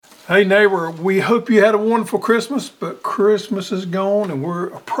Hey neighbor, we hope you had a wonderful Christmas, but Christmas is gone and we're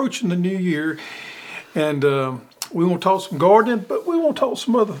approaching the new year. And we want to talk some gardening, but we want to talk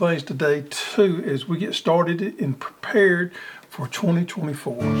some other things today too as we get started and prepared for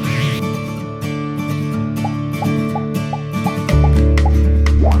 2024.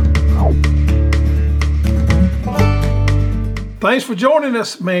 Thanks for joining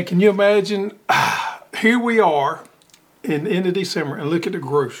us, man. Can you imagine? Here we are in the end of December and look at the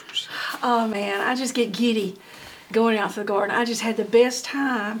groceries. Oh man, I just get giddy going out to the garden. I just had the best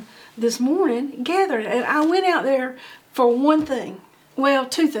time this morning gathering. And I went out there for one thing, well,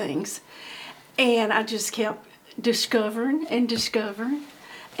 two things. And I just kept discovering, and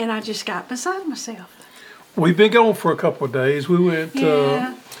I just got beside myself. We've been gone for a couple of days. We went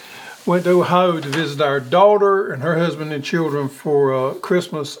to Ohio to visit our daughter and her husband and children for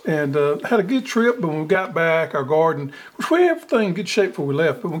Christmas, and had a good trip. But when we got back, our garden, which we had everything in good shape before we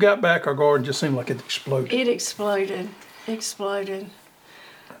left, but when we got back, our garden just seemed like it exploded. It exploded.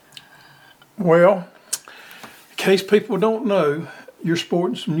 Well, in case people don't know, you're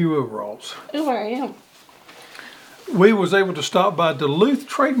sporting some new overalls. Oh, I am. We was able to stop by Duluth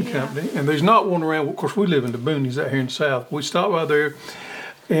Trading Company, and there's not one around. Of course, we live in the boonies out here in the South. We stopped by there,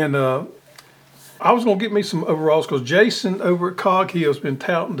 and I was going to get me some overalls because Jason over at Cog Hill's been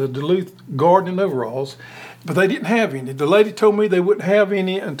touting the Duluth gardening overalls, but they didn't have any. The lady told me they wouldn't have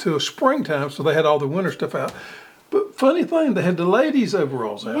any until springtime, so they had all the winter stuff out. But funny thing, they had the ladies'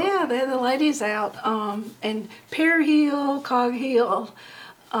 overalls out. Yeah, they had the ladies out, and Pear Hill, Cog Hill,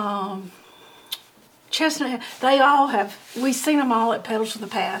 Chestnut, they all have, we've seen them all at Petals of the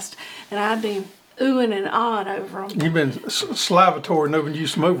Past, and I've been oohing and ahhing over them. You've been slavatory over you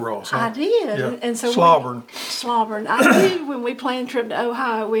some overalls, huh? I did. Yeah. And so slobbering. I knew when we planned a trip to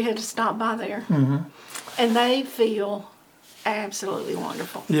Ohio, we had to stop by there. Mm-hmm. And they feel absolutely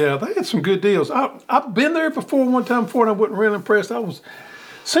wonderful. Yeah, they had some good deals. I've been there before one time before, and I wasn't really impressed.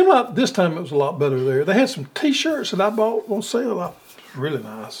 Seemed like this time it was a lot better there. They had some T-shirts that I bought on sale. It was really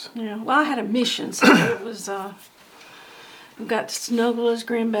nice. Yeah, well, I had a mission, so it was, we got to snuggle as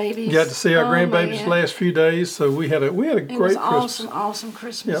grandbabies. You got to see our grandbabies the last few days, so we had a great Christmas. It was awesome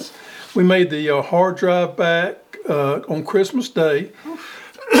Christmas. Yep. We made the hard drive back on Christmas Day.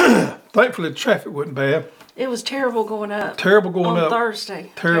 Thankfully, the traffic wasn't bad. It was terrible going up. On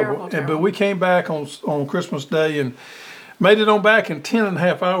Thursday. Terrible. But we came back on Christmas Day and made it on back in 10 and a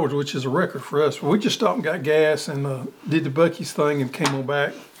half hours, which is a record for us. We just stopped and got gas and did the Buc-ee's thing and came on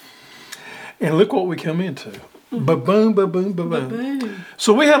back. And look what we come into. Mm-hmm. Ba-boom, ba-boom, ba-boom. Ba-boom.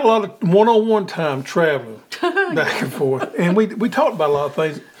 So we had a lot of one-on-one time traveling back and forth. And we talked about a lot of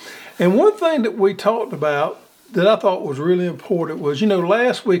things. And one thing that we talked about that I thought was really important was,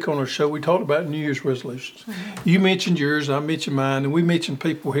 last week on our show, we talked about New Year's resolutions. Mm-hmm. You mentioned yours, I mentioned mine, and we mentioned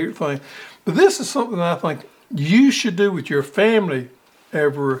people here. But this is something that I think you should do with your family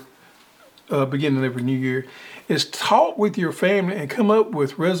beginning every new year, is talk with your family and come up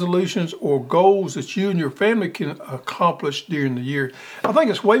with resolutions or goals that you and your family can accomplish during the year. I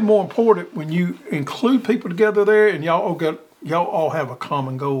think it's way more important when you include people together there and y'all all have a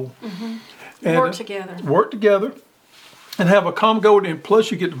common goal. Mm-hmm. And work together and have a common goal, and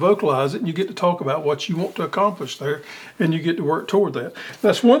plus you get to vocalize it and you get to talk about what you want to accomplish there and you get to work toward that.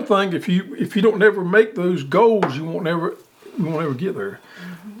 That's one thing. If you don't ever make those goals, you won't ever get there.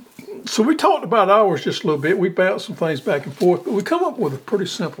 Mm-hmm. So we talked about ours just a little bit. We bounced some things back and forth, but we come up with a pretty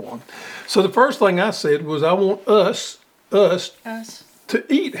simple one. So the first thing I said was I want us to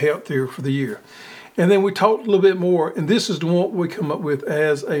eat healthier for the year. And then we talked a little bit more, and this is the one we come up with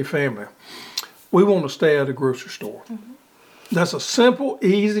as a family. We want to stay out of the grocery store. Mm-hmm. That's a simple,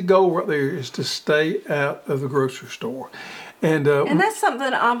 easy goal right there, is to stay out of the grocery store. And that's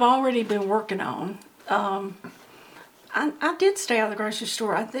something I've already been working on. I did stay out of the grocery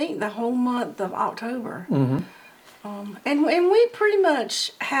store, I think, the whole month of October. Mm-hmm. And we pretty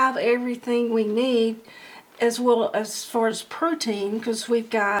much have everything we need, as well as far as protein, because we've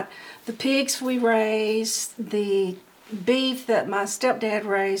got the pigs we raise, the beef that my stepdad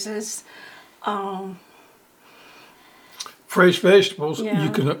raises, fresh vegetables, you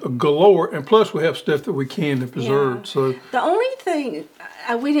can galore, and plus we have stuff that we can and preserve. Yeah. So the only thing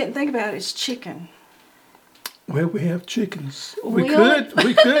we didn't think about is chicken. Well, we have chickens. We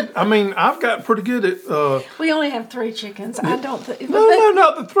could. I mean, I've gotten pretty good at. We only have 3 chickens. Yeah. I don't think. No,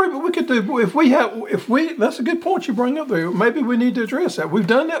 not the 3, but we could do. If we. That's a good point you bring up there. Maybe we need to address that. We've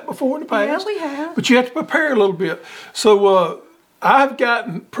done that before in the past. Yeah, we have. But you have to prepare a little bit. So I've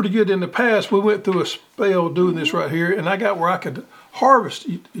gotten pretty good in the past. We went through a spell doing this right here, and I got where I could harvest.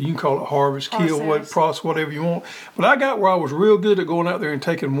 You can call it harvest, kill, process, whatever you want. But I got where I was real good at going out there and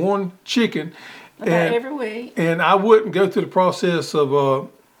taking one chicken, and every week, and I wouldn't go through the process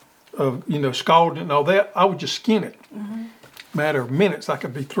of scalding and all that. I would just skin it. Matter of minutes, I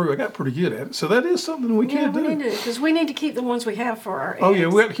could be through. I got pretty good at it. So that is something we can do. Because we need to keep the ones we have for our eggs. Oh yeah,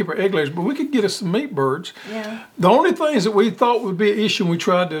 we have to keep our egg layers, but we could get us some meat birds. Yeah. The only things that we thought would be an issue when we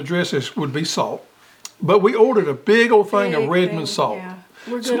tried to address this would be salt. But we ordered a big old thing of Redmond salt. Yeah.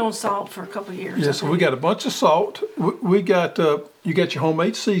 We're good on salt for a couple of years. Yeah, so we got a bunch of salt. We got you got your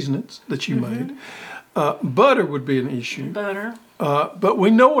homemade seasonings that you made. Butter would be an issue. Butter. But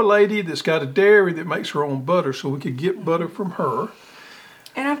we know a lady that's got a dairy that makes her own butter, so we could get butter from her.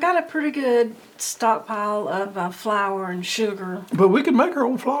 And I've got a pretty good stockpile of flour and sugar. But we could make our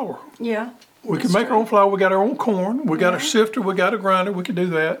own flour. Yeah. We could make our own flour. We got our own corn. We got our sifter. We got a grinder. We could do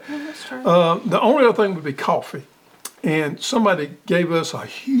that. Yeah, that's true. The only other thing would be coffee. And somebody gave us a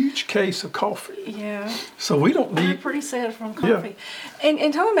huge case of coffee. Yeah. So we don't need... We're pretty sad from coffee. Yeah.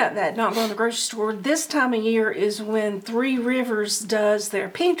 And talking about that, not going to the grocery store, this time of year is when Three Rivers does their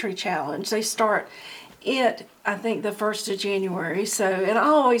pantry challenge. They start it, I think, the 1st of January. So, and I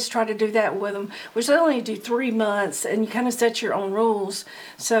always try to do that with them, which they only do 3 months, and you kind of set your own rules.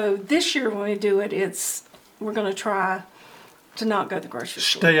 So this year when we do it, we're going to try to not go to the grocery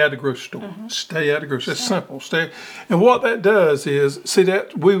store. Stay out of the grocery store. Stay out of the grocery store. It's simple. And what that does is, see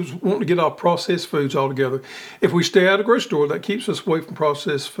that we was wanting to get off processed foods altogether. If we stay out of the grocery store, that keeps us away from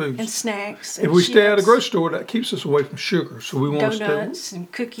processed foods. And snacks. If we stay out of the grocery store, that keeps us away from sugar. So we want to stay. Donuts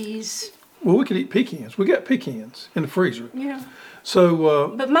and cookies. Well, we could eat pecans. We got pecans in the freezer. Yeah.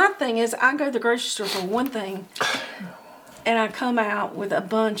 So. But my thing is, I go to the grocery store for one thing, and I come out with a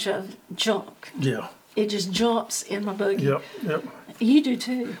bunch of junk. Yeah. It just jumps in my buggy. Yep. You do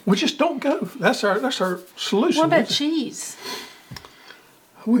too. We just don't go. That's our solution. What about cheese?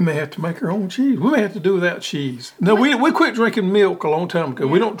 We may have to make our own cheese. We may have to do without cheese. No, we quit drinking milk a long time ago.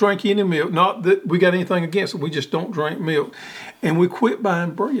 Yeah. We don't drink any milk. Not that we got anything against it. We just don't drink milk. And we quit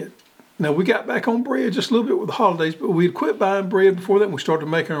buying bread. Now, we got back on bread just a little bit with the holidays, but we'd quit buying bread before that, and we started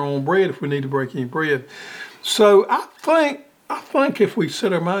making our own bread if we need to break any bread. So I think if we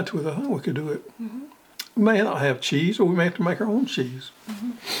set our mind to it, I think we could do it. We may not have cheese, or we may have to make our own cheese.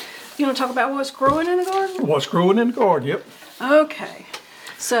 You want to talk about what's growing in the garden? What's growing in the garden, yep. Okay.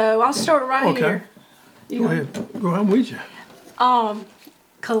 So I'll start right here. Go ahead. Go ahead, I'm with you.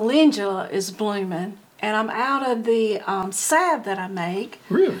 Calendula is blooming, and I'm out of the salve that I make.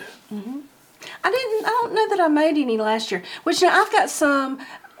 Really? I don't know that I made any last year. Which now I've got some.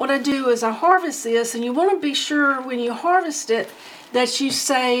 What I do is I harvest this, and you want to be sure when you harvest it that you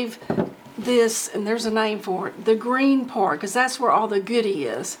save this, and there's a name for it, the green part, because that's where all the goodie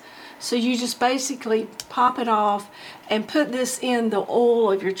is. So you just basically pop it off and put this in the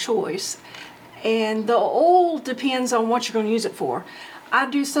oil of your choice. And the oil depends on what you're going to use it for. I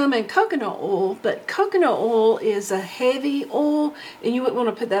do some in coconut oil, but coconut oil is a heavy oil, and you wouldn't want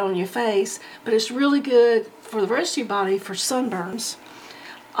to put that on your face, but it's really good for the rest of your body for sunburns.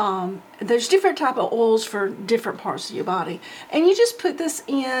 There's different type of oils for different parts of your body. And you just put this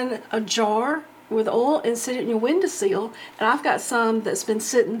in a jar with oil and set it in your windowsill. And I've got some that's been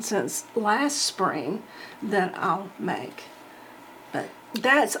sitting since last spring that I'll make. But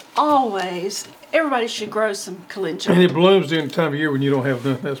that's always, everybody should grow some calendula. And it blooms during the time of year when you don't have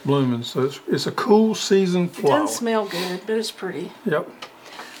nothing that's blooming. So it's a cool season flower. It doesn't smell good, but it's pretty. Yep.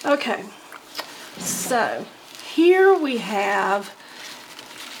 Okay. So here we have,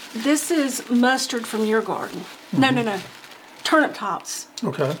 this is mustard from your garden. No. Turnip tops.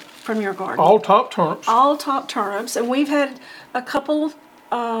 Okay. From your garden. All top turnips. All top turnips. And we've had a couple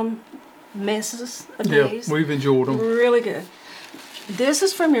messes of these. Yeah, we've enjoyed them. Really good. This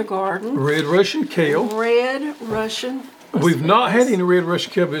is from your garden. Red Russian kale. Red Russian. We've not had any red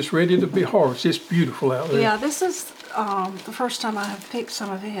Russian kale, but it's ready to be harvested. It's beautiful out there. Yeah, this is the first time I have picked some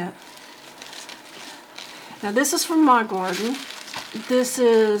of it. Now this is from my garden. This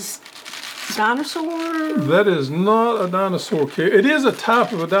is dinosaur. That is not a dinosaur kale. It is a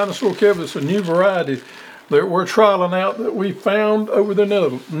type of a dinosaur kale, but it's a new variety that we're trialing out that we found over the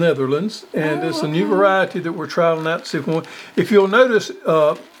Netherlands. And it's a new variety that we're trialing out to see if we want. If you'll notice,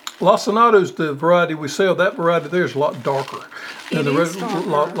 Lacinado's the variety we sell. That variety there is a lot darker than the rest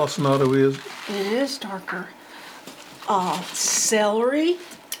Lacinato is. It is darker. Celery.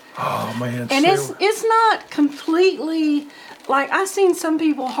 Oh man, and celery. it's not completely, like I've seen some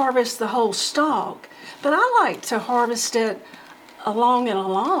people harvest the whole stalk, but I like to harvest it along and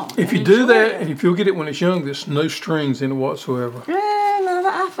along. If you do that, and if you'll get it when it's young, there's no strings in it whatsoever. Yeah,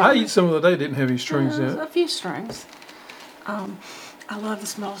 no, I eat some of the day didn't have any strings in it. A few strings. I love the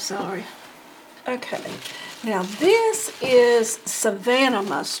smell of celery. Okay, now this is Savannah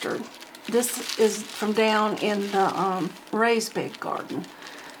mustard. This is from down in the raised bed garden.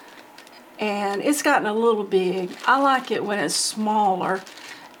 And it's gotten a little big. I like it when it's smaller,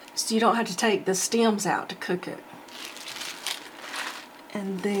 so you don't have to take the stems out to cook it.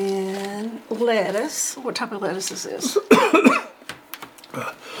 And then lettuce. What type of lettuce is this?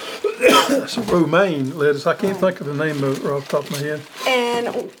 It's a romaine lettuce. I can't think of the name of it right off the top of my head.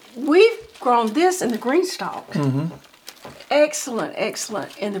 And we've grown this in the green stalk. Excellent,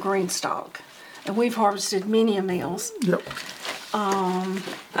 excellent in the green stalk. And we've harvested many a meals. Yep.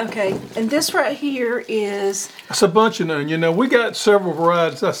 Okay, and this right here is... It's a buncheon onion. Now, we got several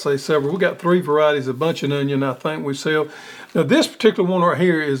varieties. I say several. We got 3 varieties of buncheon onion, I think, we sell. Now, this particular one right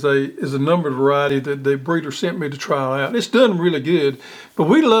here is a numbered variety that the breeder sent me to try out. It's done really good, but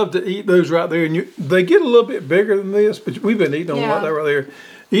we love to eat those right there. And they get a little bit bigger than this, but we've been eating them right there.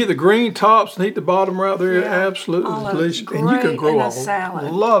 Eat the green tops and eat the bottom right there. Yeah. Absolutely delicious. Great and you can grow a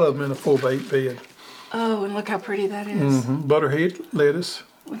lot of them in a 4x8 bed. Oh, and look how pretty that is. Butterhead lettuce.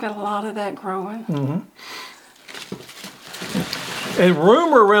 We've got a lot of that growing. And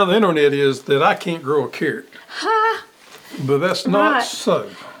rumor around the internet is that I can't grow a carrot. Ha! But that's not so.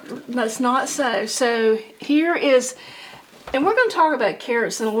 That's not so. So here is, and we're going to talk about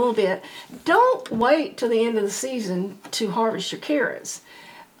carrots in a little bit. Don't wait till the end of the season to harvest your carrots.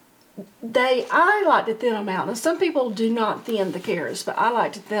 I like to thin them out. Now, some people do not thin the carrots, but I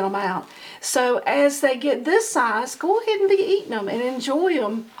like to thin them out. So as they get this size, go ahead and be eating them and enjoy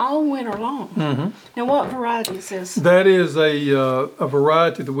them all winter long. Now, what variety is this? That is a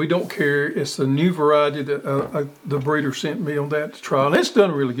variety that we don't carry. It's a new variety that the breeder sent me on that to try. And it's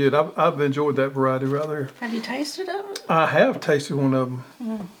done really good. I've enjoyed that variety right there. Have you tasted it? I have tasted one of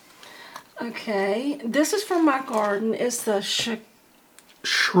them. Okay. This is from my garden. It's the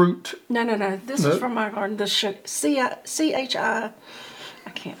Shroot. No. This is from my garden. The C-H-I. I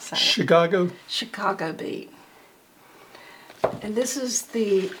can't say it. Chicago beet. And this is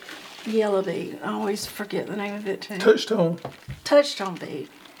the yellow beet. I always forget the name of it too. Touchstone beet.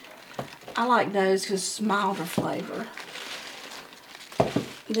 I like those because it's milder flavor.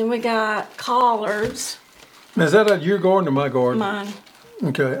 Then we got collards. Now, is that out of your garden or my garden? Mine.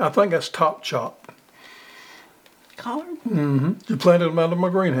 Okay, I think that's top chop. Collard? You planted them out of my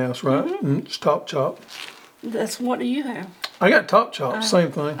greenhouse, right? It's top chop. That's, what do you have? I got top chop,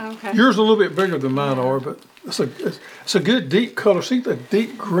 same thing. Okay. Yours a little bit bigger than mine are, but it's a good deep color. See the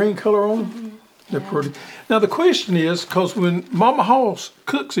deep green color on them? They're pretty. Now the question is, because when Mama Hoss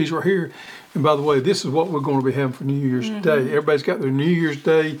cooks these right here, and by the way, this is what we're going to be having for New Year's Day. Everybody's got their New Year's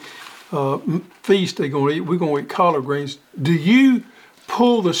Day feast they're going to eat. We're going to eat collard greens. Do you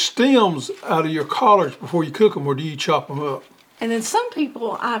pull the stems out of your collards before you cook them, or do you chop them up? And then some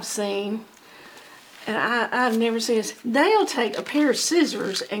people I've seen, and I've never seen this, they'll take a pair of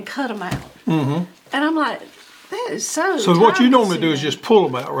scissors and cut them out. And I'm like, that is so So what you normally do is just pull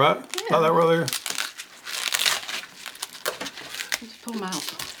them out, right? Yeah. Like that right there. Just pull them out.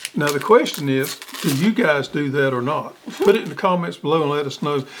 Now the question is, do you guys do that or not? Put it in the comments below and let us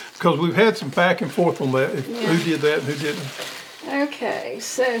know, because we've had some back and forth on that, who did that and who didn't. Okay,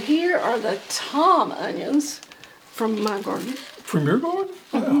 so here are the tom onions from my garden. From your garden?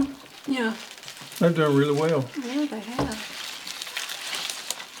 Wow. Yeah. They've done really well. Yeah, they have.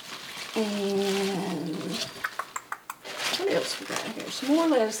 And what else we got here? Some more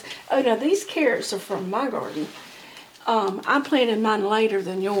lettuce. Oh, no, these carrots are from my garden. I planted mine later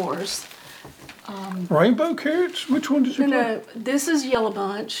than yours. Rainbow carrots? Which one did you plant? No, this is Yellow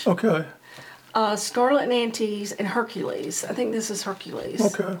Bunch. Okay. Scarlet Nantes and Hercules. I think this is Hercules.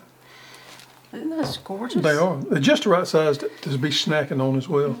 Okay. Isn't those gorgeous? They are. They're just the right size to be snacking on as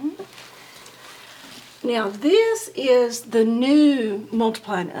well. Now, this is the new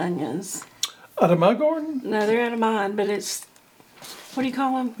multiplied onions. Out of my garden? No, they're out of mine, but it's, what do you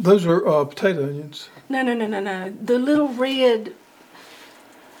call them? Those are potato onions. No. The little red.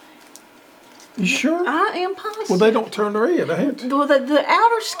 You sure? I am positive. Well, they don't turn red. I hadn't. Well, the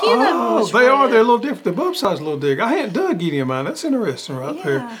outer skin of them was they are. red. They're a little different. The bulb size is a little big. I hadn't dug any of mine. That's interesting right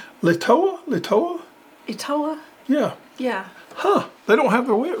there. Litoa? Itoa? Yeah. Yeah. Huh. They don't have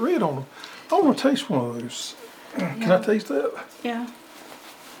the red on them. I want to taste one of those. Can I taste that? Yeah.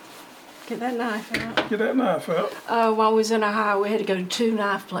 Get that knife out. Get that knife out. While we was in Ohio, we had to go to 2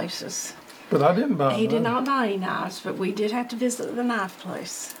 knife places. But I didn't buy He did none. not buy any knives, but we did have to visit the knife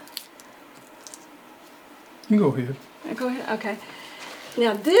place. You go ahead. Go ahead. Okay.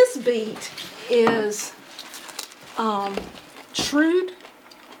 Now this beet is Shroot.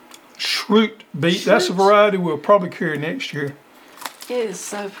 Shroot beet. That's a variety we'll probably carry next year. It is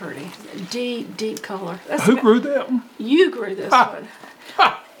so pretty. Deep, deep color. Who grew that one? You grew this one.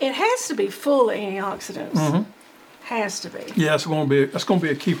 It has to be full of antioxidants. Has to be. Yeah, that's going to be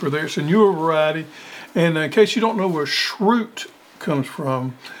a keeper there. It's a newer variety. And in case you don't know where Shroot comes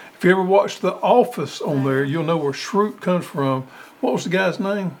from, if you ever watched The Office on there, you'll know where Shroot comes from. What was the guy's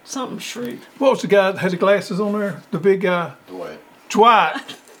name? Something Shroot. What was the guy that had the glasses on there? The big guy? Dwight.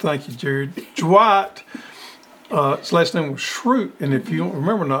 Thank you, Jared. Dwight. His last name was Shroot. And if you don't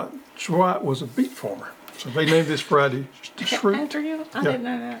remember not, Dwight was a beet farmer. So they named this variety Shroot. After you? I didn't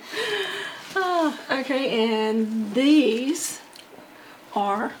know that. Oh, okay, and these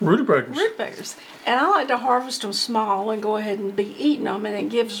are rutabagas. Rutabagas. And I like to harvest them small and go ahead and be eating them, and it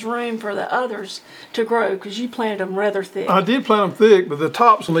gives room for the others to grow because you planted them rather thick. I did plant them thick, but the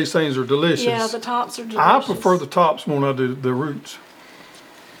tops on these things are delicious. Yeah, the tops are delicious. I prefer the tops when I do the roots.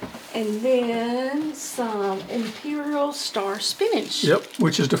 And then some Imperial Star spinach. Yep,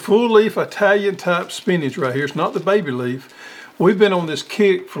 which is the full leaf Italian type spinach right here. It's not the baby leaf. We've been on this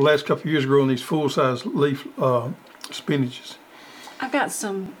kick for the last couple of years growing these full size leaf spinaches. I've got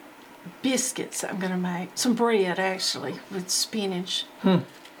some biscuits I'm going to make. Some bread, actually, with spinach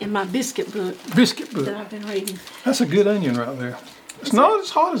in my biscuit book. Biscuit book. That I've been reading. That's a good onion right there. It's not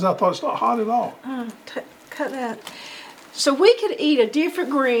as hot as I thought. It's not hot at all. Cut that. So we could eat a different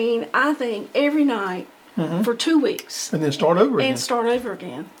green, I think, every night for 2 weeks. And then start over again. And start over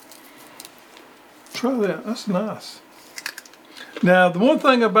again. Try that. That's nice. Now, the one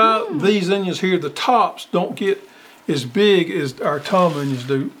thing about these onions here, the tops don't get as big as our tom onions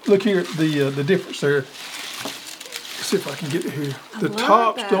do. Look here at the difference there. Let's see if I can get it here. The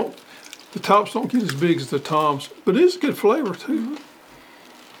tops don't get as big as the toms, but it is a good flavor too.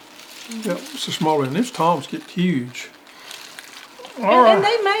 Yep, it's a smaller one. These toms get huge. And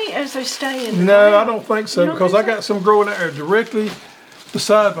they may as they stay in the No, ground. I don't think so, because I got some growing out there directly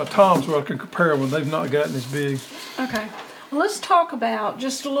beside my toms where I can compare them. They've not gotten as big. Okay. Well, let's talk about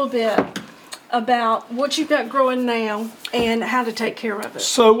just a little bit about what you've got growing now and how to take care of it.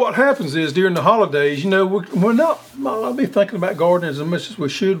 So what happens is during the holidays, we're not be thinking about gardening as much as we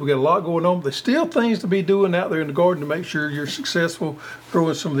should. We got a lot going on. But there's still things to be doing out there in the garden to make sure you're successful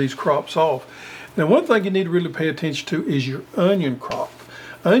growing some of these crops off. Now, one thing you need to really pay attention to is your onion crop.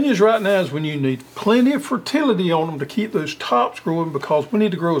 Onions right now is when you need plenty of fertility on them to keep those tops growing, because we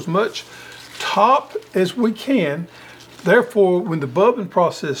need to grow as much top as we can. Therefore, when the bulbing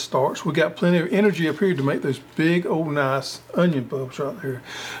process starts, we got plenty of energy up here to make those big, old, nice onion bulbs right there.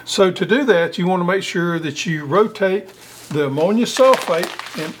 So to do that, you want to make sure that you rotate the ammonia sulfate.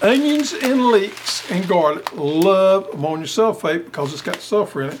 And onions and leeks and garlic love ammonia sulfate because it's got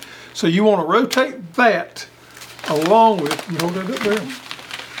sulfur in it. So you want to rotate that along with, you hold it up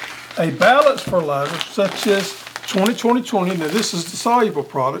there, a balanced fertilizer such as 20-20-20. Now this is the soluble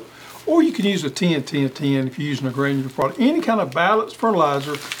product. Or you can use a 10-10-10 if you're using a granular product. Any kind of balanced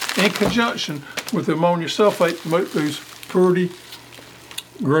fertilizer in conjunction with the ammonia sulfate to make those pretty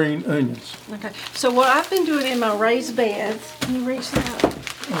green onions. Okay, so what I've been doing in my raised beds, can you reach that?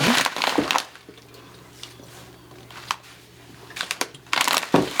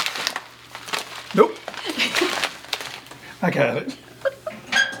 Nope. I got it.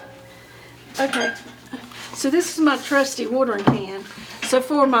 Okay, so this is my trusty watering can. So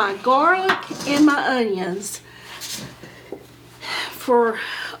for my garlic and my onions, for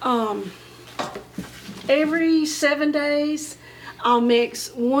every 7 days, I'll mix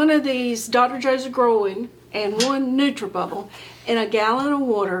one of these Dr. Joe's Growing and one NutriBubble in a gallon of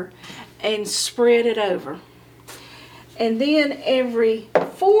water and spread it over. And then every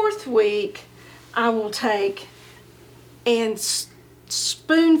 4th week, I will take and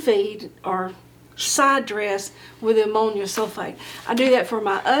spoon feed or side dress with ammonia sulfate. I do that for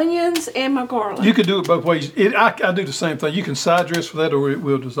my onions and my garlic. You could do it both ways. I do the same thing. You can side dress with that or it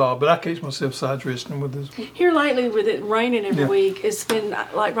will dissolve, but I catch myself side dressing with this. Here lately with it raining every week, it's been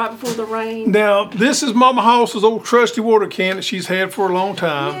like right before the rain. Now, this is Mama Hoss's old trusty water can that she's had for a long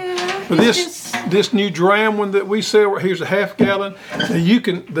time. Yeah, But this new dram one that we sell right here is a half gallon. Now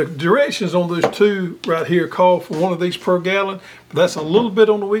the directions on those two right here call for one of these per gallon. But that's a little bit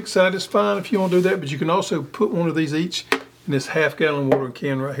on the weak side. It's fine if you want to do that, but you can also put one of these each in this half gallon watering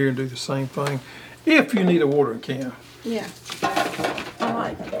can right here and do the same thing if you need a watering can. Yeah, I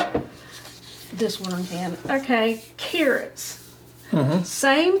like this watering can. Okay, carrots.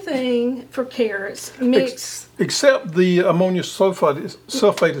 Same thing for carrots. Mix. Except the ammonia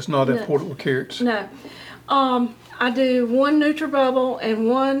sulfate is not important with carrots. No. I do one NutriBubble and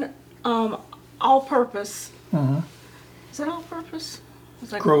one all-purpose. Is that all-purpose?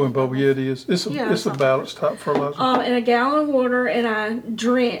 Growing bulb, yeah, it is. It's Yeah, a balanced type fertilizer. In a gallon of water, and I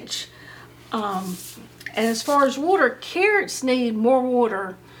drench. And as far as water, carrots need more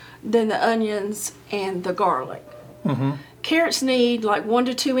water than the onions and the garlic. Carrots need like 1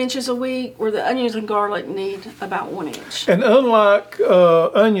 to 2 inches a week, where the onions and garlic need about 1 inch. And unlike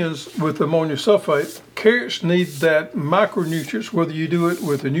onions with ammonium sulfate, carrots need that micronutrients, whether you do it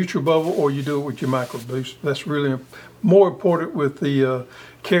with a NutriBubble or you do it with your microboost. That's really more important with the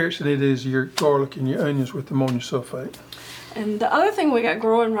carrots than it is your garlic and your onions with ammonium sulfate. And the other thing we got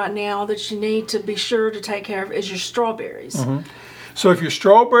growing right now that you need to be sure to take care of is your strawberries. So if your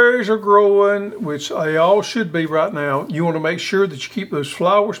strawberries are growing, which they all should be right now, you want to make sure that you keep those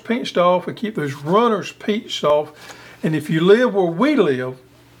flowers pinched off and keep those runners pinched off. And if you live where we live,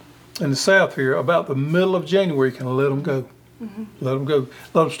 in the south here, about the middle of January, you can let them go. Let them go.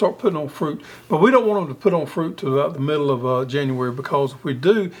 Let them start putting on fruit. But we don't want them to put on fruit till about the middle of January, because if we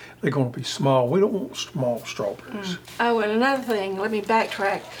do, they're going to be small. We don't want small strawberries. Oh, and another thing, let me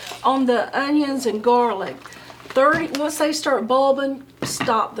backtrack. On the onions and garlic, once they start bulbing,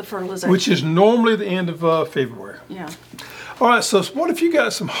 stop the fertilization. Which is normally the end of February. Yeah. All right, so what if you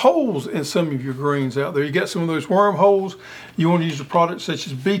got some holes in some of your greens out there? You got some of those worm holes. You want to use a product such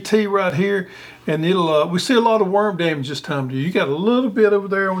as BT right here, and it'll. We see a lot of worm damage this time of year. You got a little bit over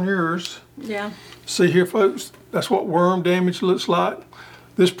there on yours. Yeah. See here, folks, that's what worm damage looks like.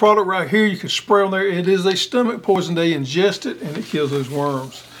 This product right here, you can spray on there. It is a stomach poison. They ingest it, and it kills those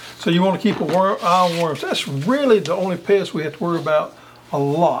worms. So you want to keep eye on worms. That's really the only pest we have to worry about a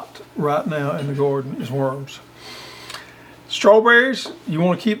lot right now in the garden is worms. Strawberries, you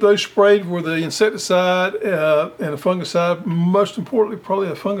want to keep those sprayed with the insecticide and a fungicide. Most importantly, probably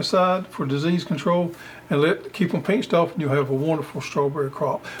a fungicide for disease control, and keep them pinched off, and you'll have a wonderful strawberry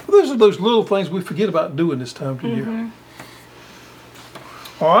crop. But those are those little things we forget about doing this time of the year.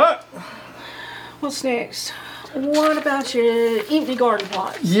 All right. What's next? What about your empty garden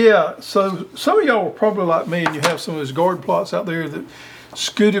plots? Yeah, so some of y'all are probably like me, and you have some of those garden plots out there that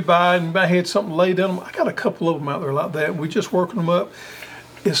scooted by and I had something laid on them. I got a couple of them out there like that. We're just working them up.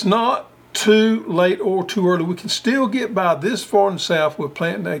 It's not too late or too early. We can still get by this far in the south with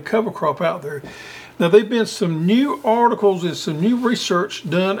planting a cover crop out there. Now, there have been some new articles and some new research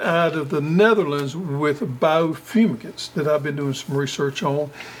done out of the Netherlands with biofumigants that I've been doing some research on.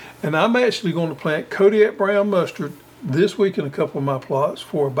 And I'm actually going to plant Kodiak brown mustard this week in a couple of my plots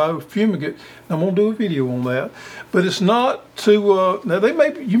for a biofumigant. And I'm going to do a video on that. But it's not too, now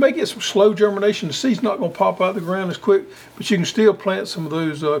you may get some slow germination. The seed's not going to pop out of the ground as quick, but you can still plant some of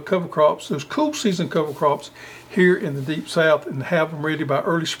those cover crops, those cool season cover crops here in the deep south, and have them ready by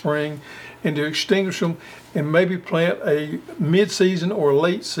early spring, and to extinguish them and maybe plant a mid-season or a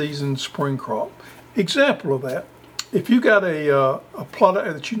late season spring crop. Example of that, if you got a plot out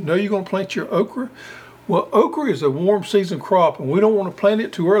there that you know you're going to plant your okra, well, okra is a warm season crop, and we don't want to plant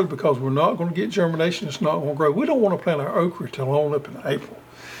it too early because we're not going to get germination. It's not going to grow. We don't want to plant our okra till on up in April.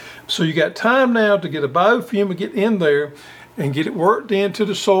 So you got time now to get a biofumigant in there and get it worked into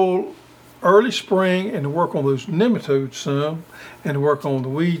the soil early spring, and to work on those nematodes some, and to work on the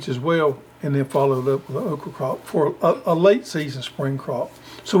weeds as well, and then follow it up with an okra crop for a late season spring crop.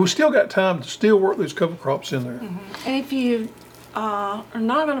 So we still got time to still work those cover crops in there. And if you are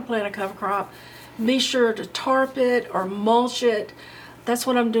not going to plant a cover crop, be sure to tarp it or mulch it. That's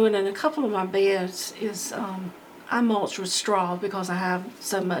what I'm doing in a couple of my beds is I mulch with straw because I have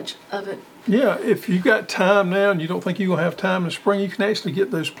so much of it. Yeah, if you've got time now and you don't think you're going to have time in the spring, you can actually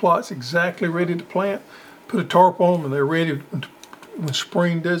get those plots exactly ready to plant. Put a tarp on them and they're ready when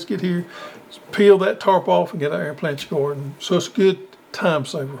spring does get here. Peel that tarp off and get out there and plant your garden. So it's a good time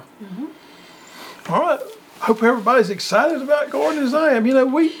saver. All right. I hope everybody's excited about gardening as I am. You know,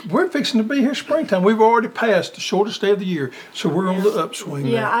 we're fixing to be here springtime. We've already passed the shortest day of the year, so we're on the upswing now.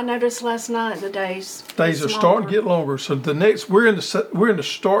 Yeah, I noticed last night the days are starting to get longer. So we're in the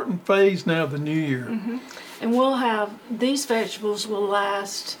starting phase now of the new year. And we'll have these vegetables will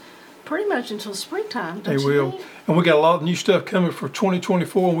last pretty much until springtime. They will. And we got a lot of new stuff coming for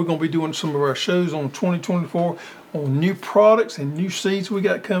 2024, and we're going to be doing some of our shows on 2024 on new products and new seeds we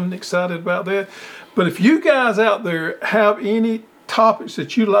got coming. Excited about that. But if you guys out there have any topics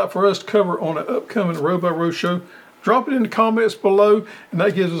that you'd like for us to cover on an upcoming Row by Row show, drop it in the comments below, and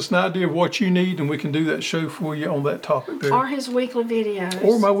that gives us an idea of what you need, and we can do that show for you on that topic there. Or his weekly videos.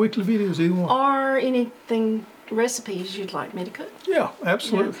 Or my weekly videos, either one. Or anything, recipes you'd like me to cook. Yeah,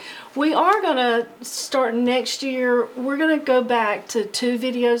 absolutely. Yeah. We are going to start next year, we're going to go back to 2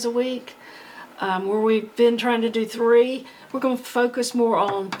 videos a week. where we've been trying to do 3. We're going to focus more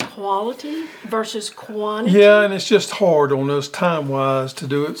on quality versus quantity. Yeah, and it's just hard on us time-wise to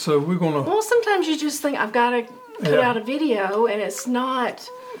do it, so we're going to... Well, sometimes you just think, I've got to put out a video, and it's not...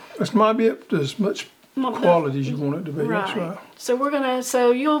 This might be up to as much quality as you want it to be. Right. That's right.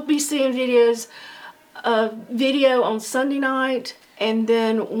 So you'll be seeing video on Sunday night, and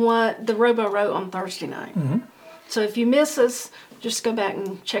then the Robo-Row on Thursday night. So if you miss us, just go back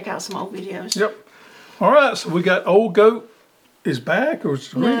and check out some old videos. Yep. All right, so we got Old Goat is back, or is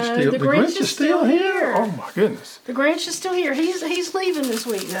the Grinch still? The Grinch is still here. Oh my goodness. The Grinch is still here. He's leaving this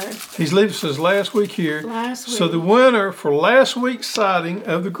week though. He's leaving since last week here. Last week. So the winner for last week's sighting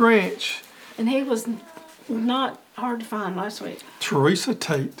of the Grinch, and he was not hard to find last week. Teresa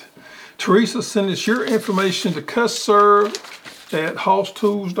Tate. Teresa, send us your information to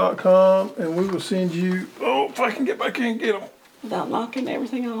custserve@hosstools.com, and we will send you, if I can get back in and get them, Without knocking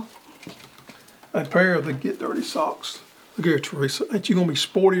everything off. a pair of the Get Dirty socks. Look here, Teresa. Ain't you going to be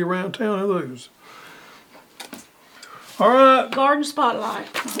sporty around town in those? All right. Garden Spotlight.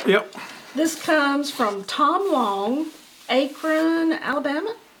 Yep. This comes from Tom Long, Akron,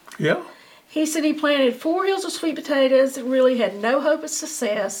 Alabama. Yeah. He said he planted 4 hills of sweet potatoes that really had no hope of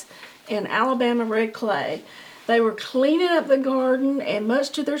success in Alabama red clay. They were cleaning up the garden, and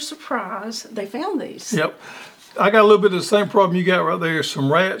much to their surprise, they found these. Yep. I got a little bit of the same problem you got right there. Some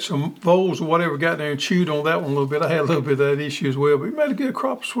rats, some voles, or whatever got there and chewed on that one a little bit. I had a little bit of that issue as well, but we made a good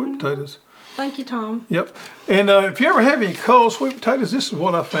crop of sweet potatoes. Thank you, Tom. Yep. And if you ever have any culled sweet potatoes, this is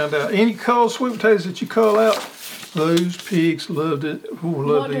what I found out. Any culled sweet potatoes that you cull out, those pigs loved it.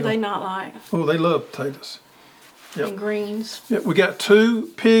 What do they not like? Oh, they love potatoes. Yep. And greens. Yep. We got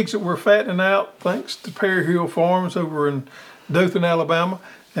 2 pigs that we're fattening out thanks to Perry Hill Farms over in Dothan, Alabama.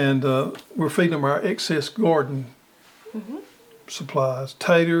 And we're feeding them our excess garden supplies,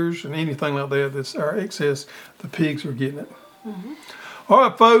 taters and anything like that that's our excess. The pigs are getting it. All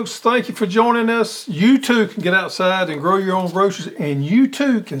right, folks, thank you for joining us. You too can get outside and grow your own groceries, and you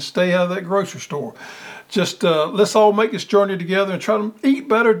too can stay out of that grocery store. Just let's all make this journey together and try to eat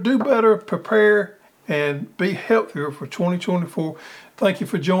better, do better, prepare, and be healthier for 2024. Thank you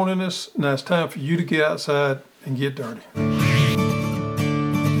for joining us. Now it's time for you to get outside and get dirty.